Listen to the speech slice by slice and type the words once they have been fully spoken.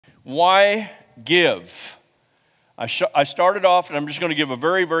Why give? I started off, and I'm just going to give a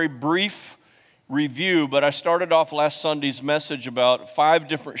very, very brief review, but I started off last Sunday's message about 5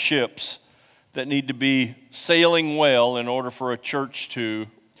 different ships that need to be sailing well in order for a church to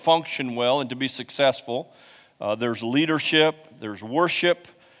function well and to be successful. There's leadership, there's worship,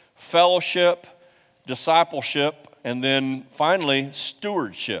 fellowship, discipleship, and then finally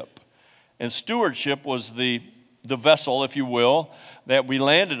stewardship. And stewardship was the vessel, if you will, that we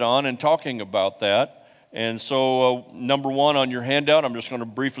landed on in talking about that. And so number 1 on your handout, I'm just going to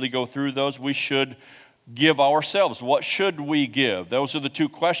briefly go through those. We should give ourselves. What should we give? Those are the 2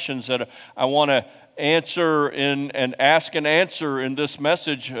 questions that I want to answer and ask and answer in this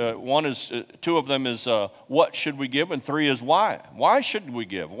message. 2 of them is what should we give, and 3 is why. Why should we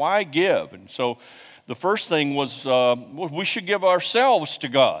give? Why give? And so the first thing was we should give ourselves to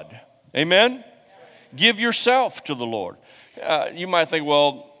God. Amen? Give yourself to the Lord. You might think,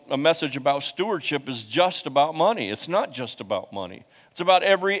 well, a message about stewardship is just about money. It's not just about money. It's about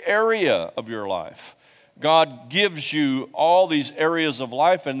every area of your life. God gives you all these areas of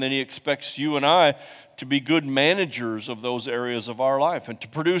life, and then He expects you and I to be good managers of those areas of our life and to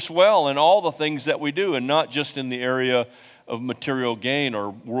produce well in all the things that we do, and not just in the area of material gain or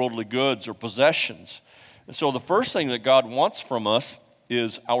worldly goods or possessions. And so the first thing that God wants from us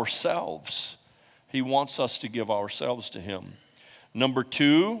is ourselves. He wants us to give ourselves to Him. Number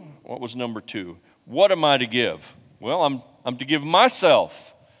 2, what was number 2? What am I to give? Well, I'm to give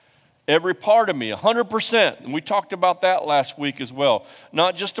myself, every part of me, 100%. And we talked about that last week as well.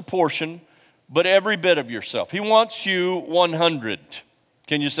 Not just a portion, but every bit of yourself. He wants you 100.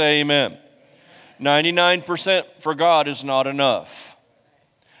 Can you say amen? 99% for God is not enough.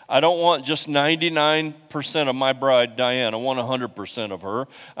 I don't want just 99% of my bride, Diane. I want 100% of her.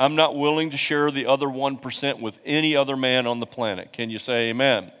 I'm not willing to share the other 1% with any other man on the planet. Can you say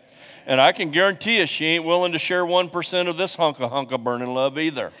amen? And I can guarantee you she ain't willing to share 1% of this hunk of burning love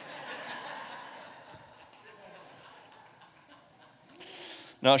either.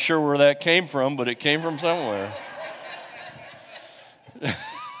 Not sure where that came from, but it came from somewhere.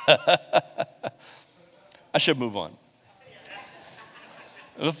 I should move on.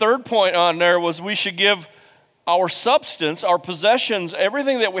 The third point on there was we should give our substance, our possessions,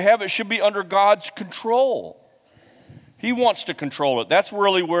 everything that we have, it should be under God's control. He wants to control it. That's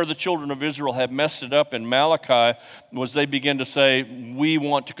really where the children of Israel had messed it up in Malachi, was they began to say, we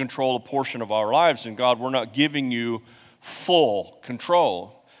want to control a portion of our lives, and God, we're not giving you full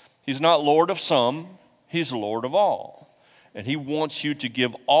control. He's not Lord of some, He's Lord of all. And He wants you to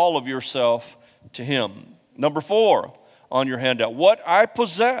give all of yourself to Him. Number 4 on your handout, what I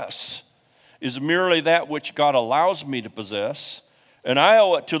possess is merely that which God allows me to possess, and I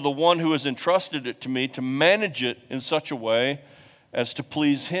owe it to the one who has entrusted it to me to manage it in such a way as to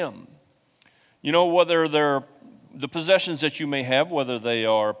please Him. You know, whether they're the possessions that you may have, whether they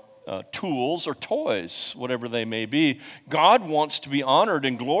are tools or toys, whatever they may be, God wants to be honored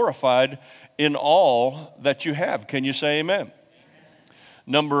and glorified in all that you have. Can you say amen?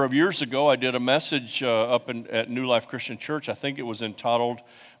 Number of years ago, I did a message at New Life Christian Church. I think it was entitled,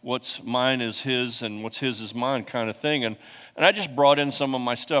 What's Mine is His and What's His is Mine kind of thing. And I just brought in some of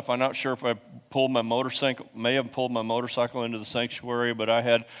my stuff. I'm not sure if I may have pulled my motorcycle into the sanctuary, but I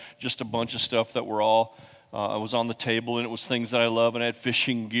had just a bunch of stuff that were all, I was on the table, and it was things that I love, and I had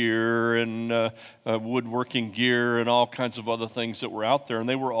fishing gear and woodworking gear and all kinds of other things that were out there, and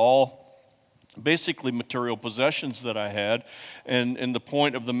they were all basically material possessions that I had. And the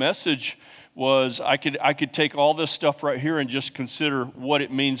point of the message was I could take all this stuff right here and just consider what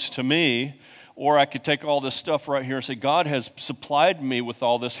it means to me, or I could take all this stuff right here and say, God has supplied me with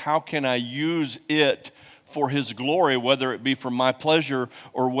all this. How can I use it for His glory, whether it be for my pleasure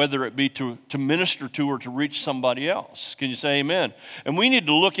or whether it be to minister to or to reach somebody else? Can you say amen? And we need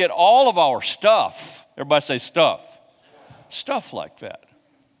to look at all of our stuff. Everybody say stuff. Stuff like that.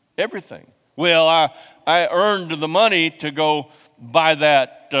 Everything. Well, I earned the money to go buy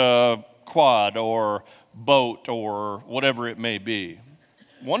that quad or boat or whatever it may be.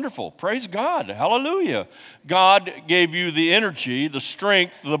 Wonderful. Praise God. Hallelujah. God gave you the energy, the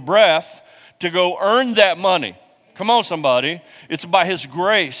strength, the breath to go earn that money. Come on, somebody. It's by His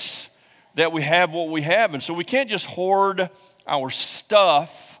grace that we have what we have. And so we can't just hoard our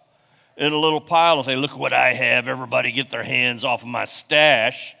stuff in a little pile and say, look what I have. Everybody get their hands off of my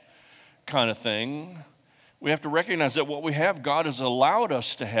stash kind of thing. We have to recognize that what we have, God has allowed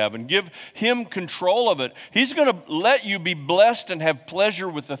us to have, and give Him control of it. He's going to let you be blessed and have pleasure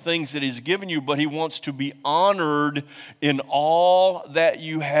with the things that He's given you, but He wants to be honored in all that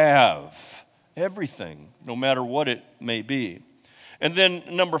you have. Everything, no matter what it may be. And then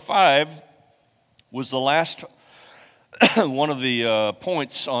number 5 was the last one of the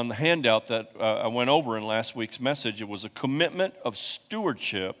points on the handout that I went over in last week's message. It was a commitment of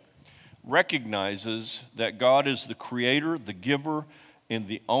stewardship recognizes that God is the creator, the giver, and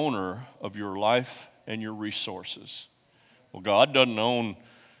the owner of your life and your resources. Well, God doesn't own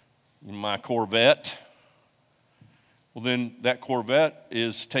my Corvette. Well, then that Corvette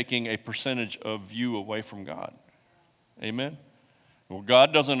is taking a percentage of you away from God. Amen? Well,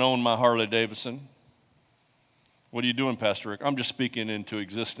 God doesn't own my Harley Davidson. What are you doing, Pastor Rick? I'm just speaking into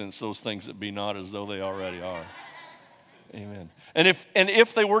existence those things that be not as though they already are. Amen. And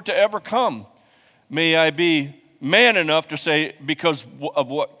if they were to ever come, may I be man enough to say, because of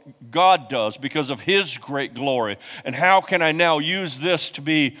what God does, because of His great glory, and how can I now use this to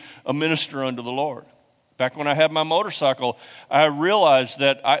be a minister unto the Lord? Back when I had my motorcycle, I realized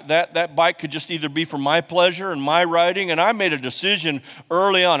that that bike could just either be for my pleasure and my riding, and I made a decision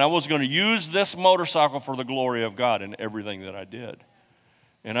early on. I was going to use this motorcycle for the glory of God in everything that I did.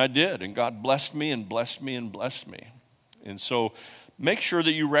 And I did, and God blessed me and blessed me and blessed me. And so make sure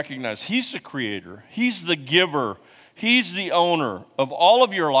that you recognize He's the creator, He's the giver, He's the owner of all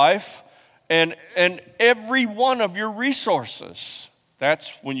of your life and every one of your resources.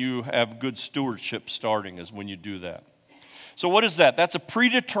 That's when you have good stewardship starting, is when you do that. So what is that? That's a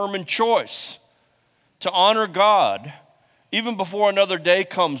predetermined choice to honor God even before another day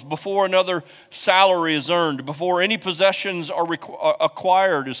comes, before another salary is earned, before any possessions are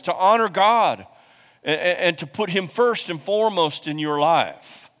acquired, is to honor God and to put Him first and foremost in your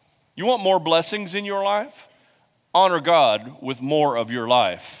life. You want more blessings in your life? Honor God with more of your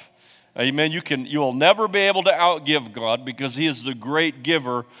life. Amen. You'll never be able to outgive God because He is the great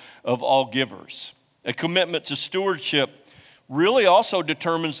giver of all givers. A commitment to stewardship really also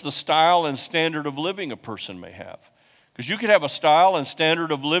determines the style and standard of living a person may have. Because you could have a style and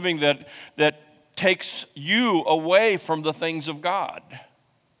standard of living that takes you away from the things of God.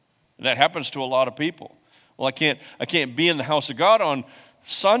 And that happens to a lot of people. Well, I can't be in the house of God on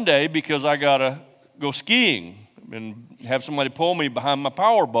Sunday because I got to go skiing and have somebody pull me behind my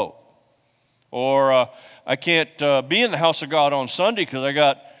power boat. Or I can't be in the house of God on Sunday because I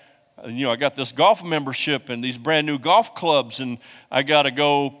got this golf membership and these brand new golf clubs, and I got to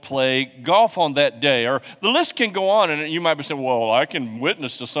go play golf on that day. Or the list can go on, and you might be saying, well, I can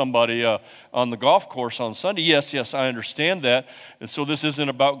witness to somebody on the golf course on Sunday. Yes, I understand that. And so this isn't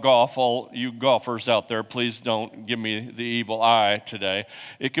about golf. All you golfers out there, please don't give me the evil eye today.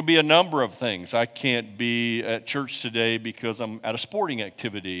 It could be a number of things. I can't be at church today because I'm at a sporting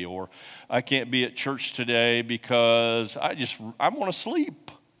activity, or I can't be at church today because I want to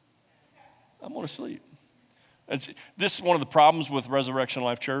sleep. I want to sleep. This is one of the problems with Resurrection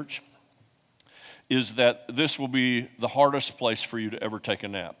Life Church, is that this will be the hardest place for you to ever take a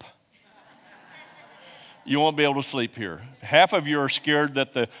nap. You won't be able to sleep here. Half of you are scared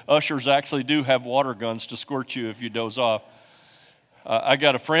that the ushers actually do have water guns to squirt you if you doze off. I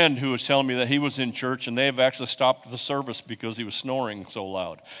got a friend who was telling me that he was in church and they have actually stopped the service because he was snoring so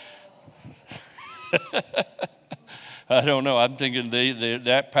loud. I don't know. I'm thinking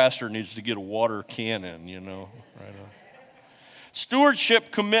that pastor needs to get a water cannon, right on.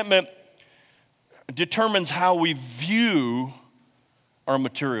 Stewardship commitment determines how we view our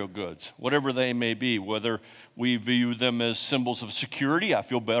material goods, whatever they may be, whether we view them as symbols of security. I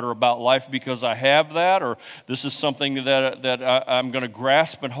feel better about life because I have that, or this is something that I'm going to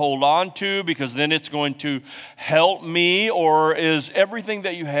grasp and hold on to because then it's going to help me, or is everything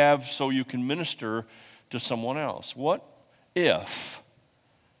that you have so you can minister to someone else? What if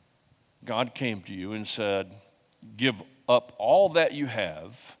God came to you and said, give up all that you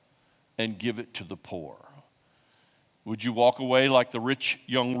have and give it to the poor? Would you walk away like the rich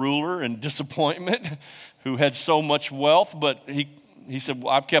young ruler in disappointment who had so much wealth, but he said,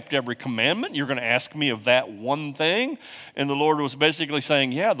 well, I've kept every commandment. You're going to ask me of that one thing? And the Lord was basically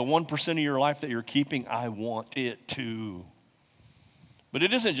saying, yeah, the 1% of your life that you're keeping, I want it too. But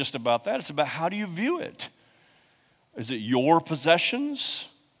it isn't just about that. It's about how do you view it? Is it your possessions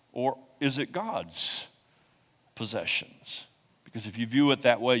or is it God's possessions? Because if you view it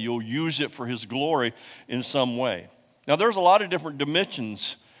that way, you'll use it for His glory in some way. Now, there's a lot of different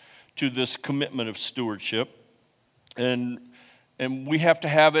dimensions to this commitment of stewardship, and we have to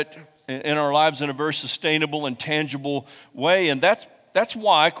have it in our lives in a very sustainable and tangible way, and that's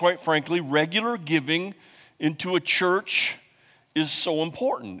why, quite frankly, regular giving into a church is so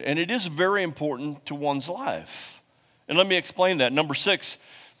important, and it is very important to one's life. And let me explain that. Number 6,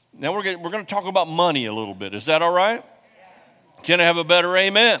 now we're going to talk about money a little bit. Is that all right? Can I have a better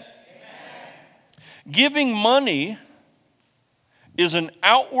amen? Giving money is an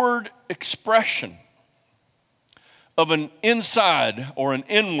outward expression of an inside or an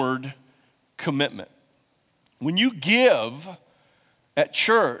inward commitment. When you give at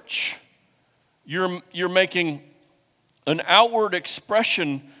church, you're making an outward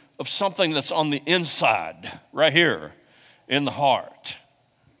expression of something that's on the inside, right here in the heart.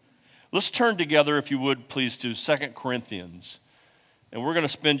 Let's turn together, if you would, please, to 2 Corinthians. And we're going to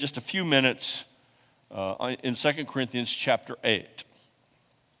spend just a few minutes in 2 Corinthians chapter 8.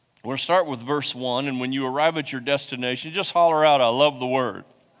 We're going to start with verse 1, and when you arrive at your destination, just holler out, "I love the word."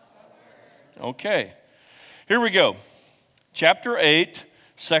 Okay, here we go. Chapter 8,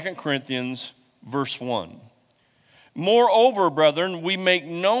 2 Corinthians, verse 1. "Moreover, brethren, we make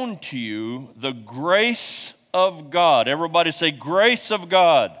known to you the grace of God." Everybody say, grace of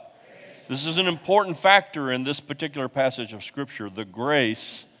God. This is an important factor in this particular passage of Scripture, the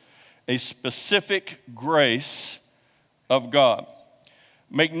grace, a specific grace of God.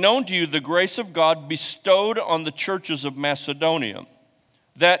 "Make known to you the grace of God bestowed on the churches of Macedonia,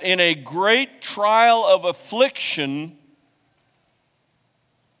 that in a great trial of affliction,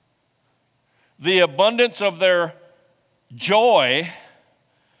 the abundance of their joy,"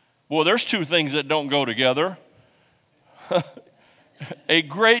 well, there's two things that don't go together. A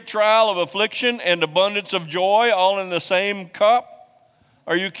great trial of affliction and abundance of joy all in the same cup?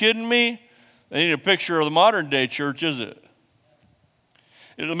 Are you kidding me? They need a picture of the modern day church, is it?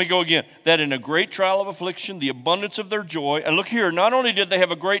 Let me go again. "That in a great trial of affliction, the abundance of their joy," and look here, not only did they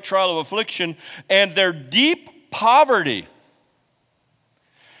have a great trial of affliction, and their deep poverty.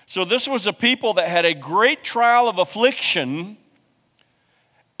 So this was a people that had a great trial of affliction,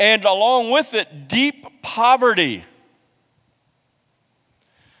 and along with it, deep poverty.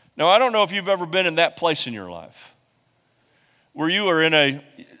 Now, I don't know if you've ever been in that place in your life, where you are in a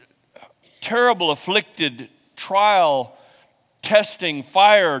terrible, afflicted trial, testing,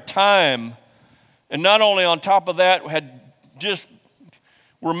 fire time, and not only on top of that,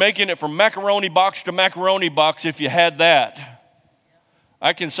 we're making it from macaroni box to macaroni box if you had that.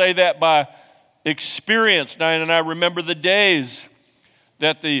 I can say that by experience, and I remember the days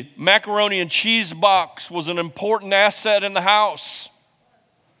that the macaroni and cheese box was an important asset in the house.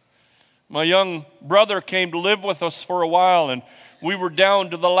 My young brother came to live with us for a while, and we were down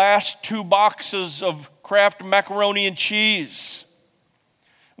to the last 2 boxes of Kraft macaroni and cheese.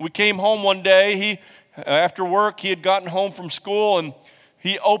 We came home one day. After work, he had gotten home from school, and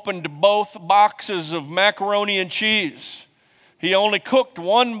he opened both boxes of macaroni and cheese. He only cooked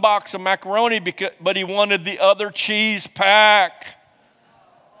 1 box of macaroni, but he wanted the other cheese pack.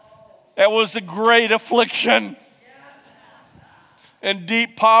 That was a great affliction and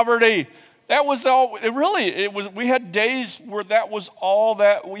deep poverty. That was all, we had days where that was all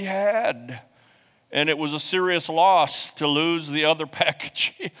that we had. And it was a serious loss to lose the other pack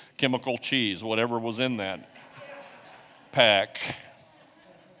of chemical cheese, whatever was in that pack.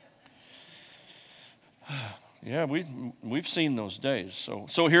 Yeah, we've seen those days.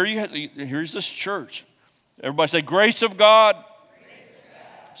 So here's this church. Everybody say, grace of God. Grace of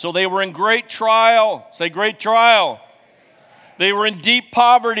God. So they were in great trial. Say, great trial. They were in deep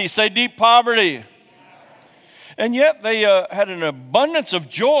poverty. Say, deep poverty. And yet they had an abundance of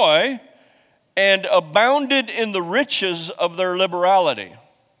joy and abounded in the riches of their liberality.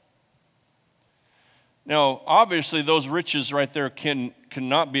 Now, obviously, those riches right there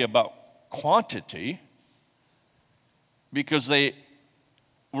cannot be about quantity, because they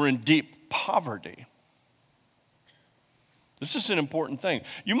were in deep poverty. This is an important thing.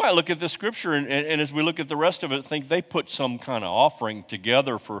 You might look at this scripture, and as we look at the rest of it, think they put some kind of offering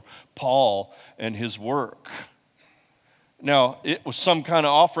together for Paul and his work. Now, it was some kind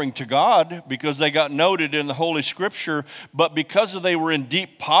of offering to God because they got noted in the Holy Scripture, but because they were in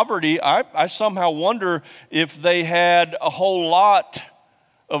deep poverty, I somehow wonder if they had a whole lot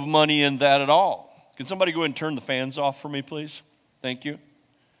of money in that at all. Can somebody go ahead and turn the fans off for me, please? Thank you.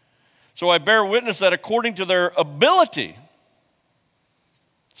 So I bear witness that according to their ability,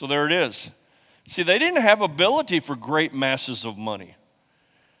 so there it is. See, they didn't have ability for great masses of money.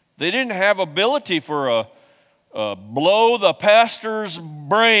 They didn't have ability for a blow the pastor's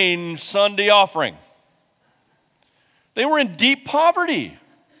brain Sunday offering. They were in deep poverty.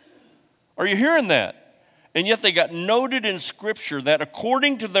 Are you hearing that? And yet they got noted in Scripture that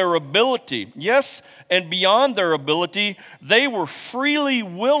according to their ability, yes, and beyond their ability, they were freely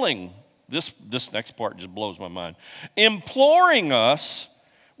willing. This next part just blows my mind. Imploring us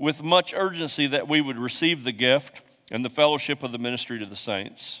with much urgency that we would receive the gift and the fellowship of the ministry to the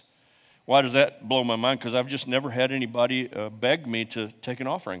saints. Why does that blow my mind? Because I've just never had anybody beg me to take an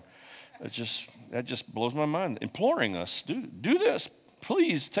offering. That just blows my mind. Imploring us, do this.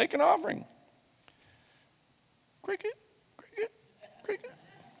 Please take an offering. Cricket, cricket, cricket.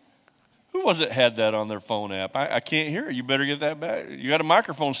 Who was it had that on their phone app? I can't hear it. You better get that back. You got a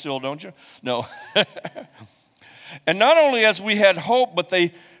microphone still, don't you? No. And not only as we had hope, but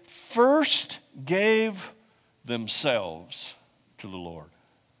they first gave themselves to the Lord.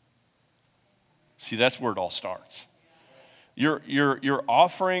 See, that's where it all starts. You're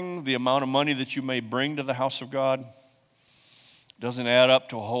offering the amount of money that you may bring to the house of God doesn't add up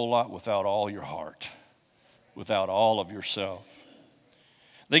to a whole lot without all your heart, without all of yourself.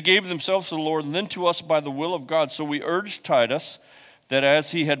 They gave themselves to the Lord and then to us by the will of God. So we urged Titus that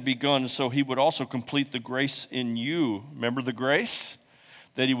as he had begun, so he would also complete the grace in you. Remember the grace?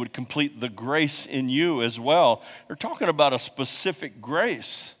 That he would complete the grace in you as well. They're talking about a specific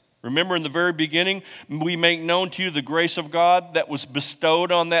grace. Remember in the very beginning, we make known to you the grace of God that was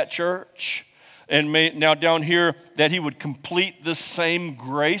bestowed on that church. And now down here, that he would complete the same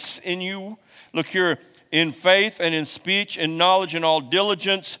grace in you. Look here, in faith and in speech, in knowledge and all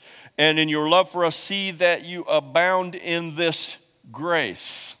diligence, and in your love for us, see that you abound in this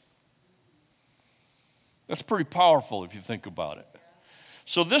grace. That's pretty powerful if you think about it.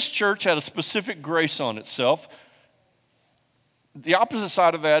 So this church had a specific grace on itself. The opposite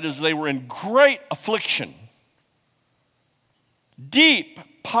side of that is they were in great affliction, deep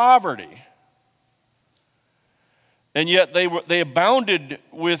poverty. And yet they abounded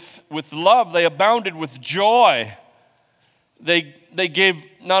with love. They abounded with joy. They gave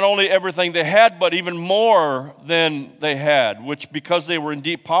not only everything they had, but even more than they had, which because they were in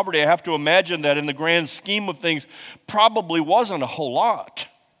deep poverty, I have to imagine that in the grand scheme of things, probably wasn't a whole lot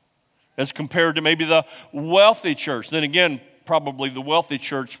as compared to maybe the wealthy church. Then again, probably the wealthy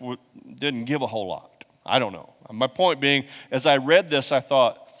church didn't give a whole lot. I don't know. My point being, as I read this, I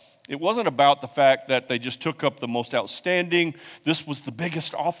thought, it wasn't about the fact that they just took up the most outstanding. This was the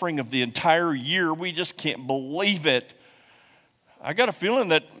biggest offering of the entire year. We just can't believe it. I got a feeling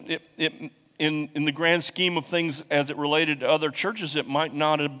that in the grand scheme of things as it related to other churches, it might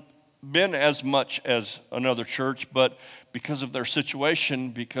not have been as much as another church, but because of their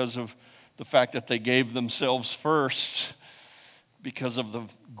situation, because of the fact that they gave themselves first, because of the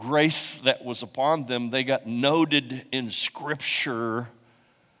grace that was upon them, they got noted in Scripture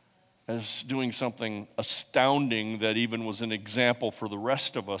as doing something astounding that even was an example for the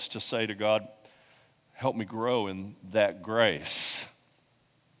rest of us to say to God, help me grow in that grace.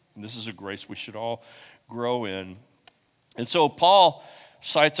 And this is a grace we should all grow in. And so Paul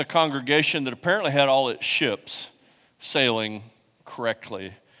cites a congregation that apparently had all its ships sailing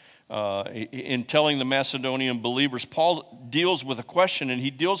correctly. In telling the Macedonian believers, Paul deals with a question, and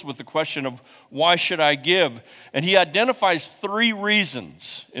he deals with the question of why should I give? And he identifies 3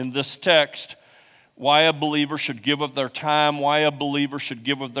 reasons in this text why a believer should give of their time, why a believer should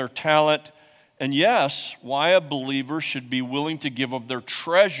give of their talent, and yes, why a believer should be willing to give of their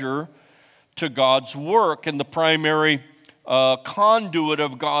treasure to God's work. And the primary conduit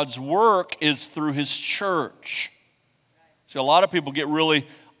of God's work is through his church. See, a lot of people get really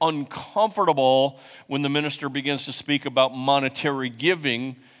uncomfortable when the minister begins to speak about monetary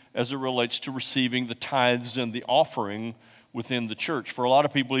giving as it relates to receiving the tithes and the offering within the church. For a lot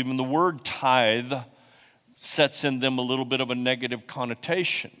of people, even the word tithe sets in them a little bit of a negative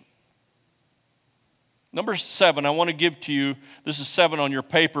connotation. Number 7, I want to give to you, this is 7 on your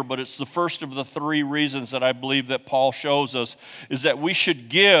paper, but it's the first of the 3 reasons that I believe that Paul shows us, is that we should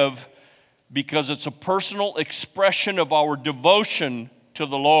give because it's a personal expression of our devotion to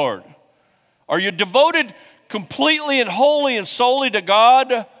the Lord. Are you devoted completely and wholly and solely to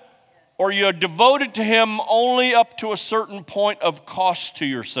God, or you're devoted to him only up to a certain point of cost to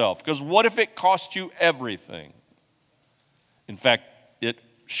yourself? Because what if it cost you everything? In fact, it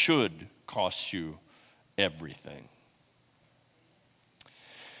should cost you everything.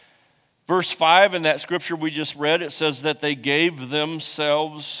 Verse 5 in that scripture we just read, it says that they gave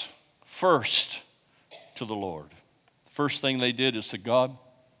themselves first to the Lord. First thing they did is say, God,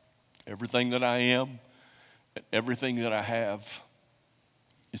 everything that I am, everything that I have,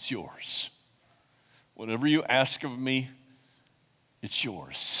 it's yours. Whatever you ask of me, it's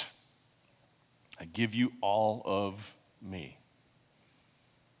yours. I give you all of me.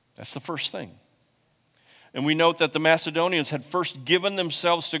 That's the first thing. And we note that the Macedonians had first given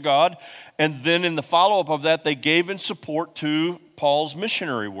themselves to God, and then in the follow-up of that, they gave in support to Paul's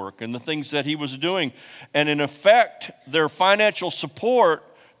missionary work and the things that he was doing. And in effect, their financial support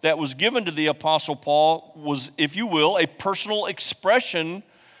that was given to the Apostle Paul was, if you will, a personal expression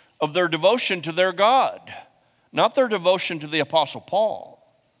of their devotion to their God, not their devotion to the Apostle Paul.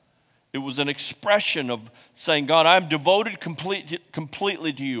 It was an expression of saying, God, I'm devoted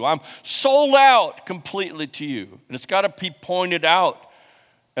completely to you. I'm sold out completely to you. And it's got to be pointed out,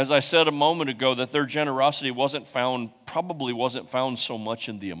 as I said a moment ago, that their generosity probably wasn't found so much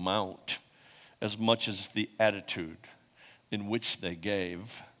in the amount as much as the attitude in which they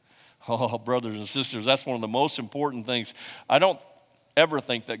gave. Oh, brothers and sisters, that's one of the most important things. I don't ever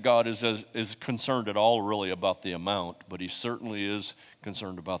think that God is concerned at all really about the amount, but he certainly is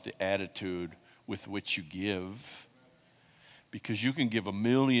concerned about the attitude with which you give. Because you can give $1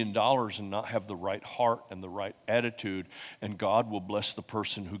 million and not have the right heart and the right attitude, and God will bless the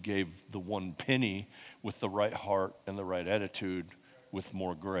person who gave the 1 penny with the right heart and the right attitude with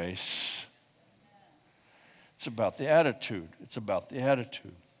more grace. It's about the attitude. It's about the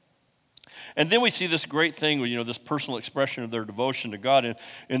attitude. And then we see this great thing, this personal expression of their devotion to God.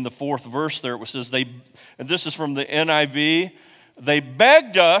 In the 4th verse there, it says, and this is from the NIV, they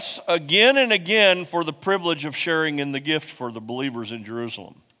begged us again and again for the privilege of sharing in the gift for the believers in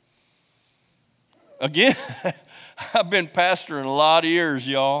Jerusalem. Again, I've been pastoring a lot of years,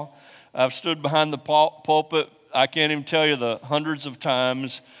 y'all. I've stood behind the pulpit, I can't even tell you the hundreds of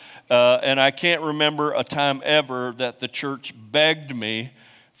times, and I can't remember a time ever that the church begged me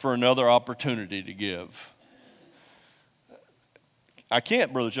for another opportunity to give. I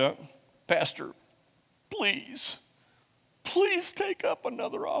can't, Brother Chuck. Pastor, please take up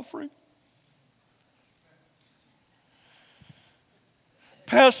another offering.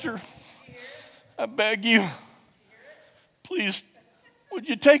 Pastor, I beg you, please, would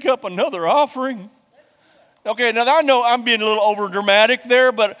you take up another offering? Okay, now I know I'm being a little over dramatic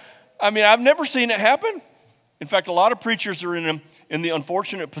there, but I've never seen it happen. In fact, a lot of preachers are in the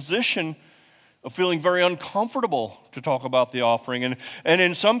unfortunate position of feeling very uncomfortable to talk about the offering. And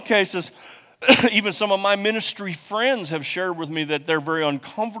in some cases, even some of my ministry friends have shared with me that they're very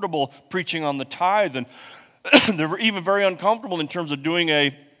uncomfortable preaching on the tithe. And they're even very uncomfortable in terms of doing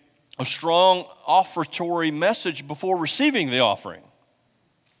a strong offertory message before receiving the offering.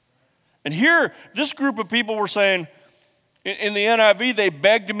 And here, this group of people were saying, in the NIV, they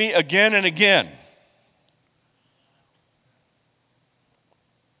begged me again and again.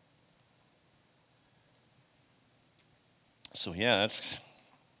 So yeah, that's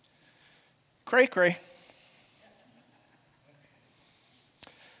cray-cray.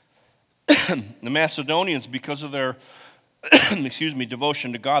 The Macedonians, because of their,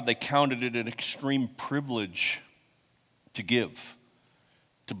 devotion to God, they counted it an extreme privilege to give,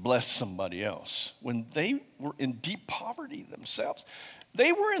 to bless somebody else. When they were in deep poverty themselves,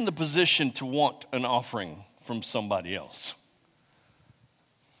 they were in the position to want an offering from somebody else.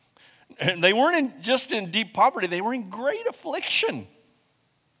 And they weren't just in deep poverty, they were in great affliction.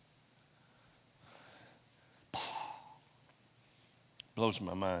 Blows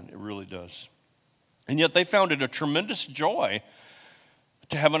my mind, it really does. And yet they found it a tremendous joy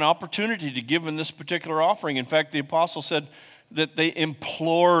to have an opportunity to give in this particular offering. In fact, the apostle said that they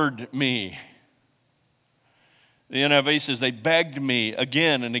implored me. The NIV says they begged me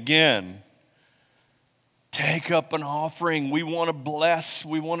again and again. Take up an offering. We want to bless.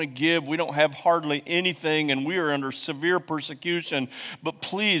 We want to give. We don't have hardly anything, and we are under severe persecution. But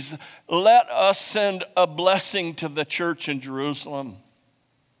please, let us send a blessing to the church in Jerusalem.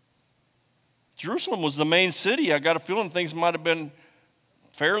 Jerusalem was the main city. I got a feeling things might have been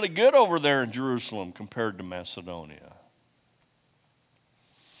fairly good over there in Jerusalem compared to Macedonia.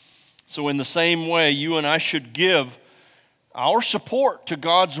 So in the same way, you and I should give our support to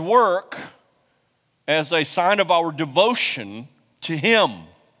God's work as a sign of our devotion to Him.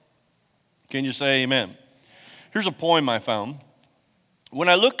 Can you say amen? Here's a poem I found. When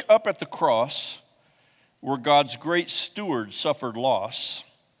I look up at the cross where God's great steward suffered loss,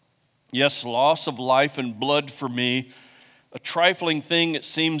 yes, loss of life and blood for me, a trifling thing it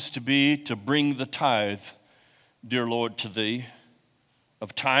seems to be to bring the tithe, dear Lord, to Thee,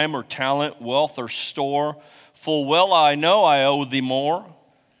 of time or talent, wealth or store. Full well I know I owe Thee more.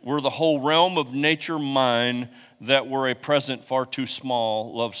 Were the whole realm of nature mine, that were a present far too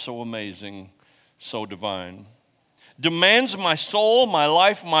small, love so amazing, so divine. Demands my soul, my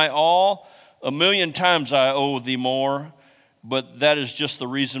life, my all, 1,000,000 times I owe Thee more, but that is just the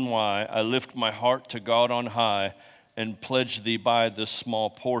reason why I lift my heart to God on high and pledge Thee by this small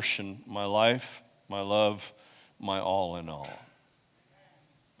portion, my life, my love, my all in all.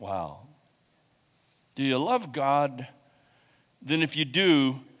 Wow. Do you love God? Then if you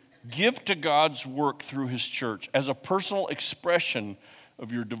do, give to God's work through His church as a personal expression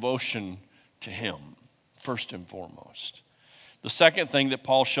of your devotion to Him, first and foremost. The second thing that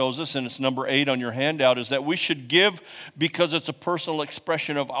Paul shows us, and it's number 8 on your handout, is that we should give because it's a personal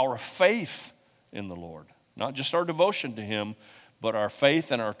expression of our faith in the Lord. Not just our devotion to Him, but our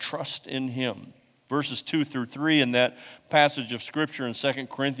faith and our trust in Him. Verses 2 through 3 in that passage of Scripture in 2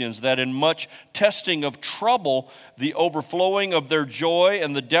 Corinthians, that in much testing of trouble, the overflowing of their joy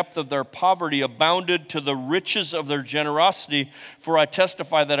and the depth of their poverty abounded to the riches of their generosity. For I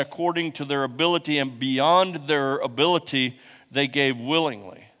testify that according to their ability and beyond their ability, they gave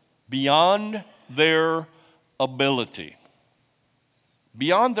willingly. Beyond their ability.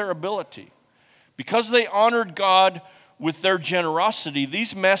 Beyond their ability. Because they honored God with their generosity,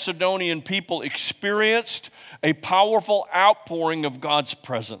 these Macedonian people experienced a powerful outpouring of God's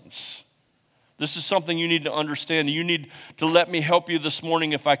presence. This is something you need to understand. You need to let me help you this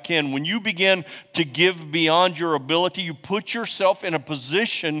morning if I can. When you begin to give beyond your ability, you put yourself in a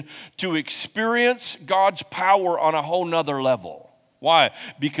position to experience God's power on a whole nother level. Why?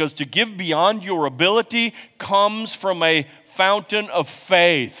 Because to give beyond your ability comes from a fountain of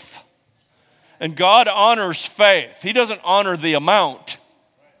faith. And God honors faith. He doesn't honor the amount.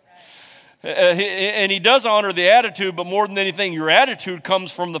 And He does honor the attitude, but more than anything, your attitude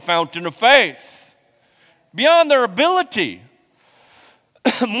comes from the fountain of faith. Beyond their ability.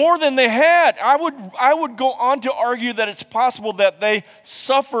 More than they had. I would go on to argue that it's possible that they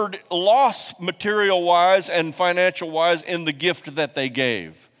suffered loss material-wise and financial-wise in the gift that they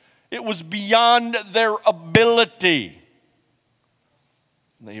gave. It was beyond their ability.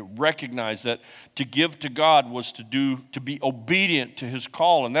 They recognized that to give to God was to be obedient to His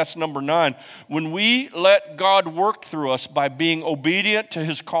call. And that's number 9. When we let God work through us by being obedient to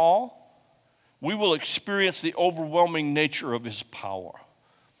His call, we will experience the overwhelming nature of His power.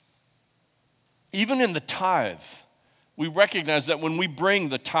 Even in the tithe, we recognize that when we bring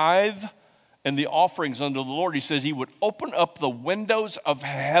the tithe and the offerings unto the Lord, He says He would open up the windows of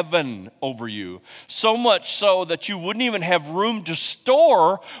heaven over you. So much so that you wouldn't even have room to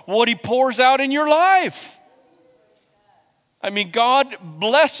store what He pours out in your life. I mean, God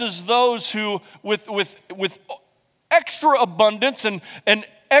blesses those who, with extra abundance and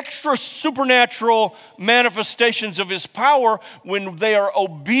extra supernatural manifestations of His power when they are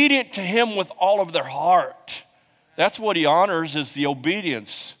obedient to Him with all of their heart. That's what He honors, is the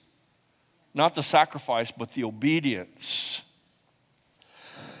obedience. Not the sacrifice, but the obedience.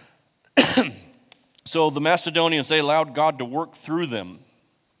 So the Macedonians, they allowed God to work through them.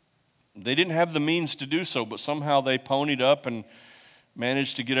 They didn't have the means to do so, but somehow they ponied up and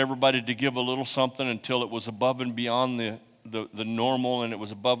managed to get everybody to give a little something until it was above and beyond the normal, and it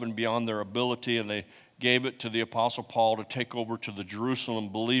was above and beyond their ability, and they gave it to the Apostle Paul to take over to the Jerusalem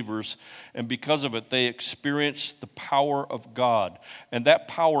believers. And because of it, they experienced the power of God. And that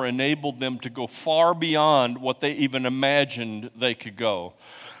power enabled them to go far beyond what they even imagined they could go.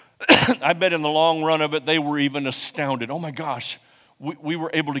 I bet in the long run of it, they were even astounded. Oh my gosh, we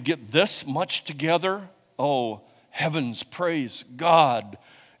were able to get this much together? Oh, heavens, praise God.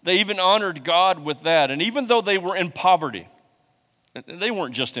 They even honored God with that. And even though they were in poverty, they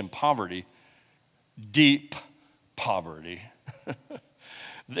weren't just in poverty, deep poverty.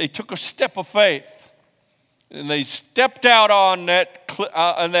 They took a step of faith, and they stepped out on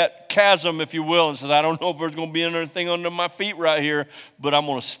that chasm, if you will, and said, I don't know if there's going to be anything under my feet right here, but I'm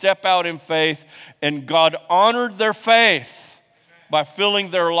going to step out in faith. And God honored their faith by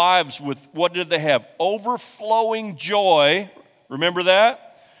filling their lives with, what did they have? Overflowing joy. Remember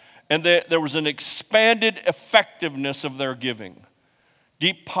that? And there was an expanded effectiveness of their giving.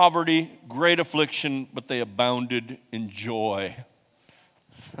 Deep poverty, great affliction, but they abounded in joy.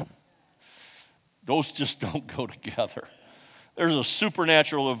 Those just don't go together. There's a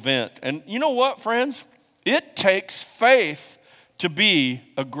supernatural event. And you know what, friends? It takes faith to be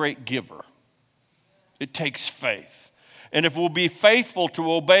a great giver. It takes faith. And if we'll be faithful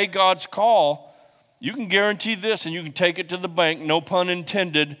to obey God's call, you can guarantee this, and you can take it to the bank, no pun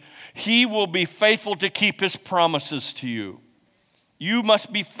intended, He will be faithful to keep His promises to you. You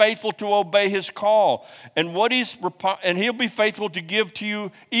must be faithful to obey His call. And He'll be faithful to give to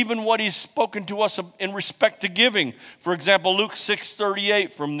you even what He's spoken to us in respect to giving. For example, Luke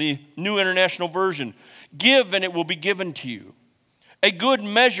 6:38 from the New International Version. Give and it will be given to you. A good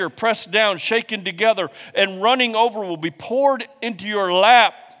measure pressed down, shaken together, and running over will be poured into your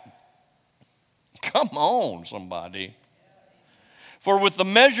lap. Come on, somebody. For with the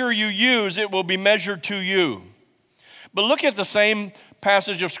measure you use, it will be measured to you. But look at the same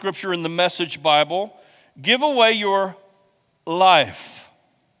passage of Scripture in the Message Bible. Give away your life.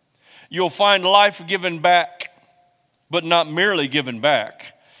 You'll find life given back, but not merely given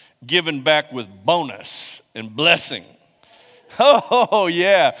back with bonus and blessing. Oh,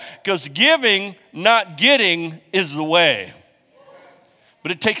 yeah, because giving, not getting, is the way.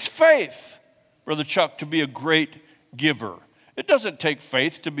 But it takes faith, Brother Chuck, to be a great giver. It doesn't take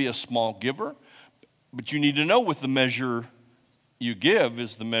faith to be a small giver, but you need to know with the measure you give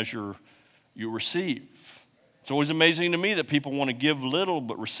is the measure you receive. It's always amazing to me that people want to give little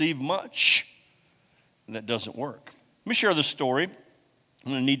but receive much, and that doesn't work. Let me share this story.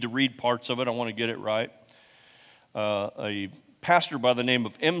 I'm going to need to read parts of it. I want to get it right. A pastor by the name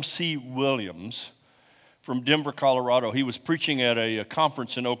of M.C. Williams from Denver, Colorado. He was preaching at a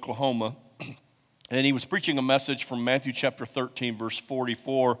conference in Oklahoma, and he was preaching a message from Matthew chapter 13, verse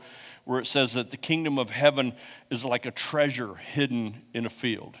 44, where it says that the kingdom of heaven is like a treasure hidden in a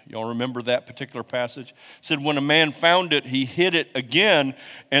field. Y'all remember that particular passage? It said, when a man found it, he hid it again,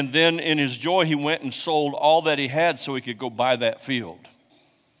 and then in his joy, he went and sold all that he had so he could go buy that field.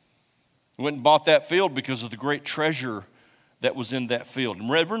 He went and bought that field because of the great treasure that was in that field.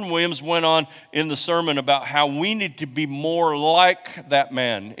 And Reverend Williams went on in the sermon about how we need to be more like that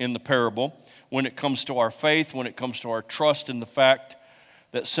man in the parable when it comes to our faith, when it comes to our trust in the fact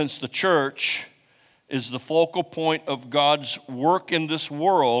that since the church is the focal point of God's work in this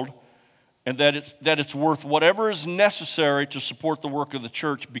world, and that it's worth whatever is necessary to support the work of the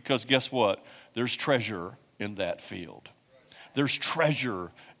church, because guess what? There's treasure in that field. There's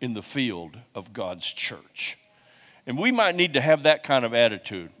treasure in the field of God's church. And we might need to have that kind of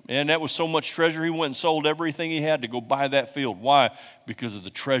attitude. And that was so much treasure, he went and sold everything he had to go buy that field. Why? Because of the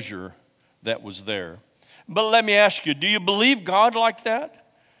treasure that was there. But let me ask you, do you believe God like that?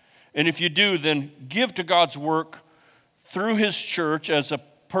 And if you do, then give to God's work through his church as a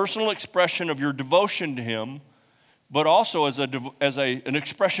personal expression of your devotion to him, but also as an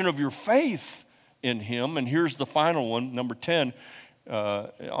expression of your faith in him. And here's the final one, number 10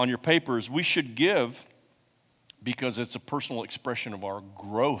 on your papers. We should give because it's a personal expression of our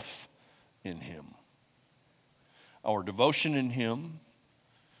growth in him. Our devotion in him,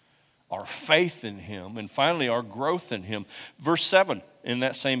 our faith in him, and finally our growth in him. Verse 7 in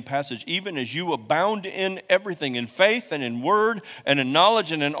that same passage, even as you abound in everything, in faith and in word and in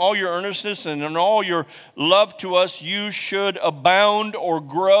knowledge and in all your earnestness and in all your love to us, you should abound or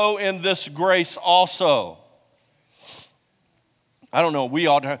grow in this grace also. I don't know, we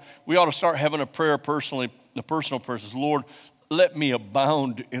ought to start having a prayer personally, the personal prayer says, Lord, let me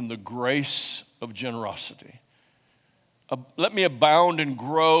abound in the grace of generosity. Let me abound and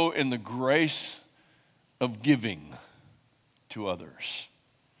grow in the grace of giving to others.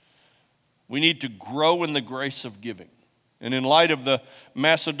 We need to grow in the grace of giving. And in light of the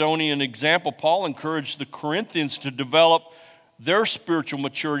Macedonian example, Paul encouraged the Corinthians to develop their spiritual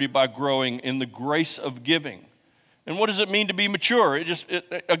maturity by growing in the grace of giving. And what does it mean to be mature?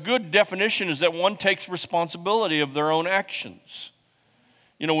 A good definition is that one takes responsibility of their own actions.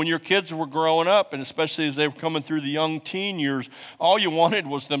 You know, when your kids were growing up, and especially as they were coming through the young teen years, all you wanted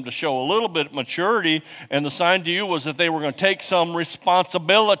was them to show a little bit of maturity, and the sign to you was that they were going to take some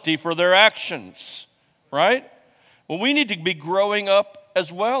responsibility for their actions, right? Well, we need to be growing up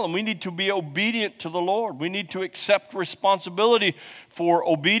as well, and we need to be obedient to the Lord. We need to accept responsibility for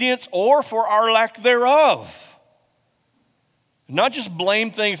obedience or for our lack thereof. Not just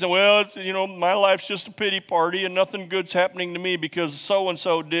blame things and, well, my life's just a pity party and nothing good's happening to me because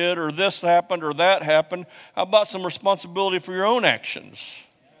so-and-so did or this happened or that happened. How about some responsibility for your own actions?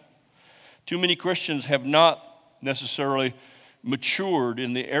 Too many Christians have not necessarily matured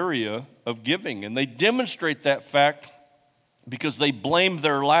in the area of giving, and they demonstrate that fact because they blame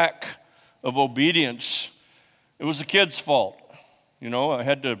their lack of obedience. It was the kids' fault. I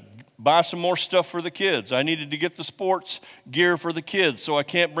had to buy some more stuff for the kids. I needed to get the sports gear for the kids, so I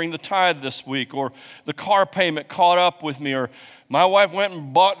can't bring the tithe this week. Or the car payment caught up with me. Or my wife went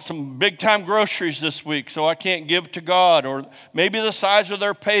and bought some big-time groceries this week, so I can't give to God. Or maybe the size of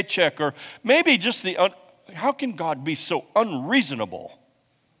their paycheck. Or maybe just how can God be so unreasonable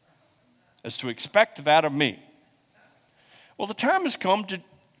as to expect that of me? Well, the time has come to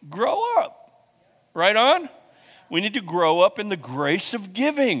grow up. Right on? We need to grow up in the grace of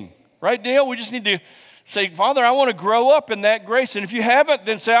giving. Right, Dale? We just need to say, Father, I want to grow up in that grace. And if you haven't,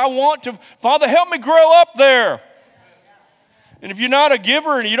 then say, I want to. Father, help me grow up there. And if you're not a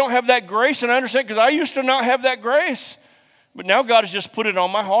giver and you don't have that grace, and I understand, because I used to not have that grace. But now God has just put it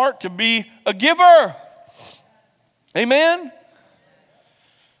on my heart to be a giver. Amen?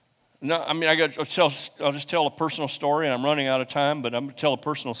 No, I'll just tell a personal story, and I'm running out of time, but I'm going to tell a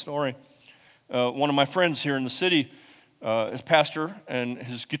personal story. One of my friends here in the city is pastor, and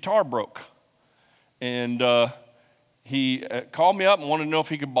his guitar broke. And he called me up and wanted to know if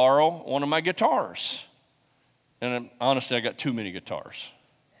he could borrow one of my guitars. And honestly, I got too many guitars.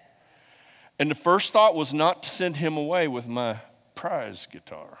 And the first thought was not to send him away with my prize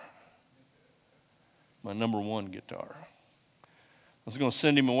guitar, my number one guitar. I was going to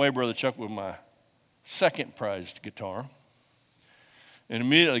send him away, Brother Chuck, with my second prized guitar. And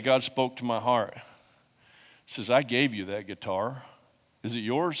immediately God spoke to my heart. He says, I gave you that guitar. Is it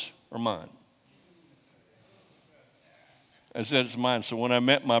yours or mine? I said, it's mine. So when I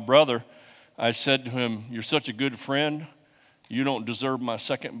met my brother, I said to him, you're such a good friend. You don't deserve my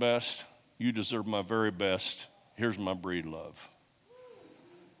second best. You deserve my very best. Here's my breed love.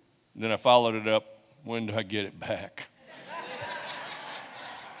 And then I followed it up. When do I get it back?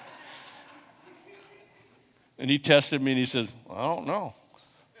 And he tested me and he says, I don't know.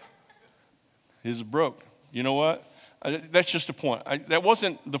 His broke. You know what? That's just a point. That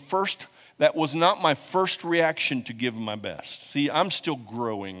was not my first reaction to give my best. See, I'm still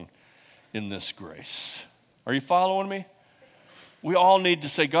growing in this grace. Are you following me? We all need to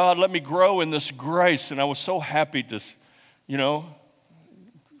say, God, let me grow in this grace. And I was so happy to,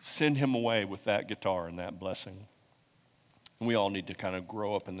 send him away with that guitar and that blessing. And we all need to kind of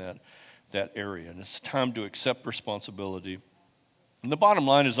grow up in that area. And it's time to accept responsibility. And the bottom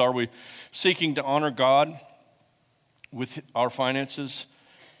line is, are we seeking to honor God with our finances?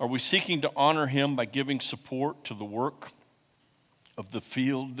 Are we seeking to honor him by giving support to the work of the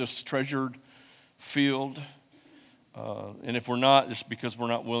field, this treasured field? And if we're not, it's because we're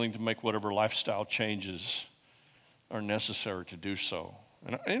not willing to make whatever lifestyle changes are necessary to do so.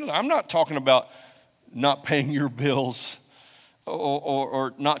 And I'm not talking about not paying your bills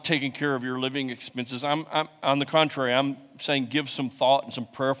or not taking care of your living expenses. I'm on the contrary, I'm saying give some thought and some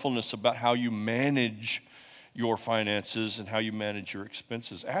prayerfulness about how you manage your finances and how you manage your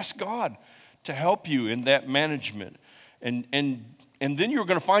expenses. Ask God to help you in that management. And then you're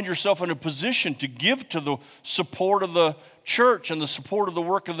going to find yourself in a position to give to the support of the church and the support of the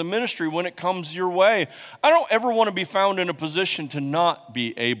work of the ministry when it comes your way. I don't ever want to be found in a position to not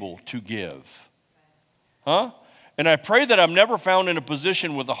be able to give. And I pray that I'm never found in a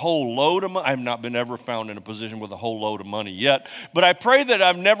position with a whole load of money. I've not been ever found in a position with a whole load of money yet. But I pray that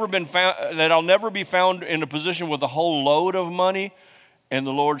I'll never be found in a position with a whole load of money. And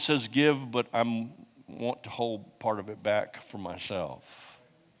the Lord says, give, but I want to hold part of it back for myself.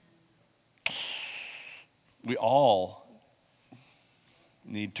 We all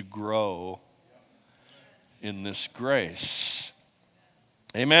need to grow in this grace.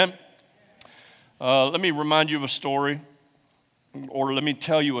 Amen? Let me remind you of a story, or let me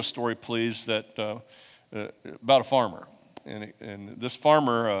tell you a story, please, that about a farmer. And this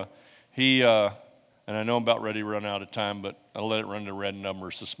farmer, and I know I'm about ready to run out of time, but I'll let it run to red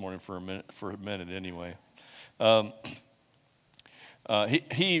numbers this morning for a minute anyway.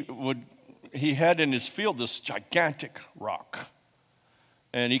 He had in his field this gigantic rock,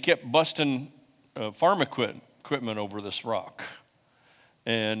 and he kept busting farm equipment over this rock.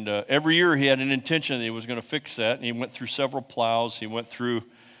 And every year he had an intention that he was going to fix that. And he went through several plows. He went through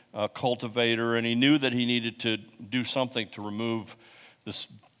a cultivator. And he knew that he needed to do something to remove this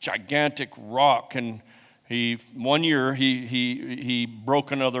gigantic rock. And one year he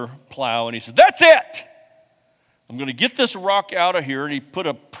broke another plow. And he said, that's it. I'm going to get this rock out of here. And he put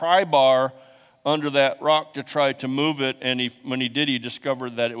a pry bar under that rock to try to move it. And when he did, he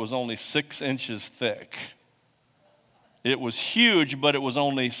discovered that it was only 6 inches thick. It was huge, but it was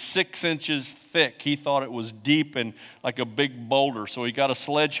only 6 inches thick. He thought it was deep and like a big boulder. So he got a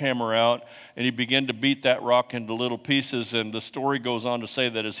sledgehammer out, and he began to beat that rock into little pieces. And the story goes on to say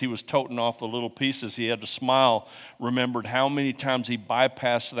that as he was toting off the little pieces, he had to smile, remembered how many times he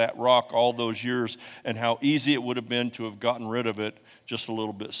bypassed that rock all those years and how easy it would have been to have gotten rid of it just a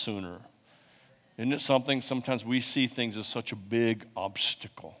little bit sooner. Isn't it something? Sometimes we see things as such a big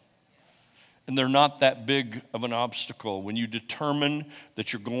obstacle. And they're not that big of an obstacle when you determine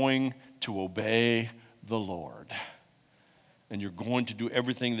that you're going to obey the Lord. And you're going to do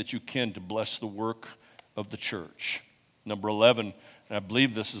everything that you can to bless the work of the church. Number 11, and I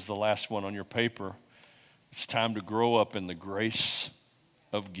believe this is the last one on your paper, it's time to grow up in the grace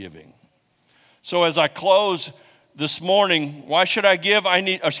of giving. So as I close this morning, what should I give? I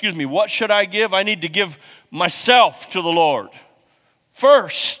need to give myself to the Lord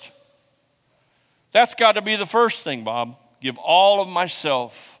first. That's got to be the first thing, Bob. Give all of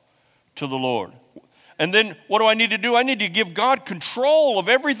myself to the Lord. And then what do I need to do? I need to give God control of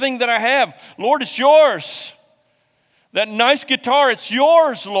everything that I have. Lord, it's yours. That nice guitar, it's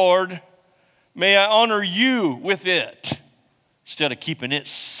yours, Lord. May I honor you with it instead of keeping it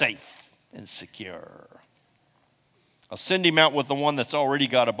safe and secure. I'll send him out with the one that's already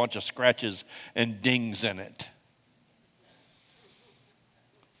got a bunch of scratches and dings in it.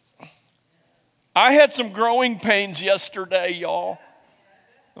 I had some growing pains yesterday, y'all.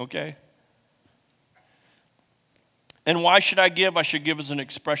 Okay? And why should I give? I should give as an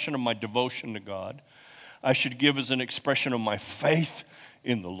expression of my devotion to God. I should give as an expression of my faith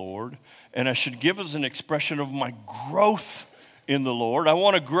in the Lord. And I should give as an expression of my growth in the Lord. I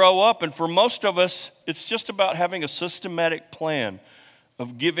want to grow up, and for most of us, it's just about having a systematic plan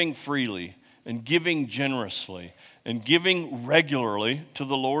of giving freely and giving generously and giving regularly to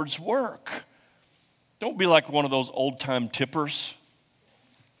the Lord's work. Don't be like one of those old-time tippers.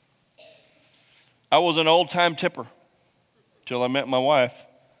 I was an old-time tipper till I met my wife.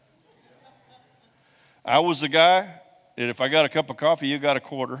 I was the guy that if I got a cup of coffee, you got a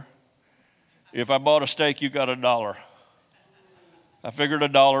quarter. If I bought a steak, you got $1. I figured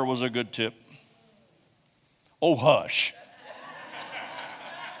 $1 was a good tip. Oh, hush.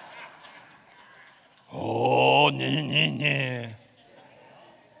 Oh, nah, nah, nah.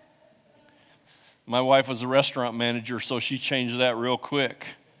 My wife was a restaurant manager, so she changed that real quick.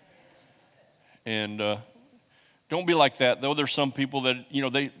 And don't be like that, though. There's some people that,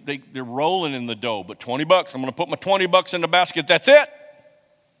 they're rolling in the dough, but $20, I'm going to put my $20 in the basket. That's it.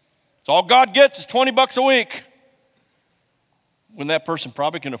 It's all God gets is $20 a week. When that person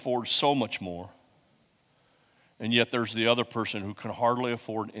probably can afford so much more. And yet there's the other person who can hardly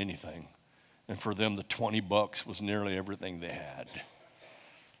afford anything. And for them, the $20 was nearly everything they had.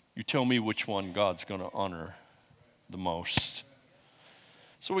 You tell me which one God's going to honor the most.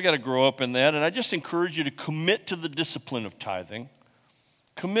 So we got to grow up in that. And I just encourage you to commit to the discipline of tithing.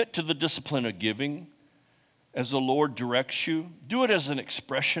 Commit to the discipline of giving as the Lord directs you. Do it as an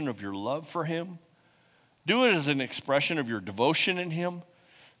expression of your love for Him. Do it as an expression of your devotion in Him.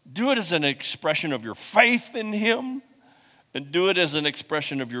 Do it as an expression of your faith in Him. And do it as an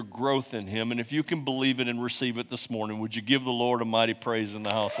expression of your growth in Him. And if you can believe it and receive it this morning, would you give the Lord a mighty praise in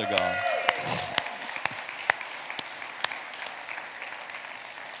the house of God?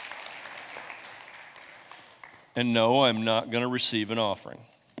 And no, I'm not going to receive an offering.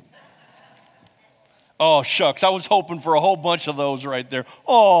 Oh, shucks, I was hoping for a whole bunch of those right there.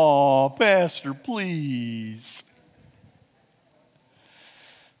 Oh, Pastor, please.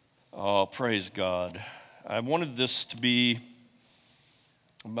 Oh, praise God. I wanted this to be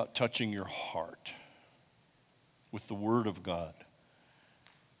about touching your heart with the Word of God.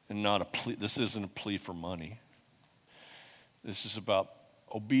 And not a plea. This isn't a plea for money. This is about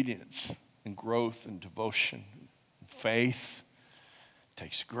obedience and growth and devotion and faith. It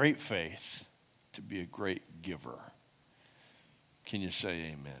takes great faith to be a great giver. Can you say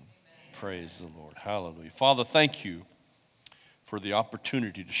amen? Amen. Praise the Lord. Hallelujah. Father, thank you for the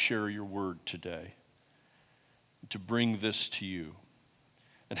opportunity to share your word today, to bring this to you.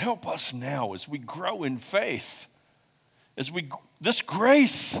 And help us now as we grow in faith, this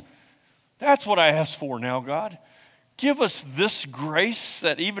grace, that's what I ask for now, God. Give us this grace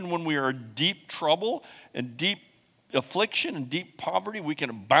that even when we are in deep trouble and deep affliction and deep poverty, we can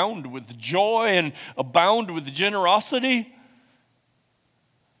abound with joy and abound with generosity.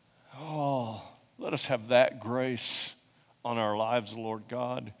 Oh, let us have that grace on our lives, Lord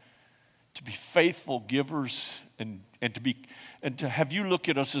God, to be faithful givers and to have you look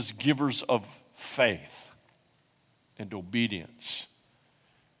at us as givers of faith and obedience.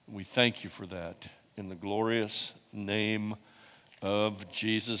 We thank you for that in the glorious name of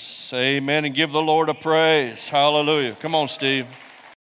Jesus. Amen. And give the Lord a praise. Hallelujah. Come on, Steve.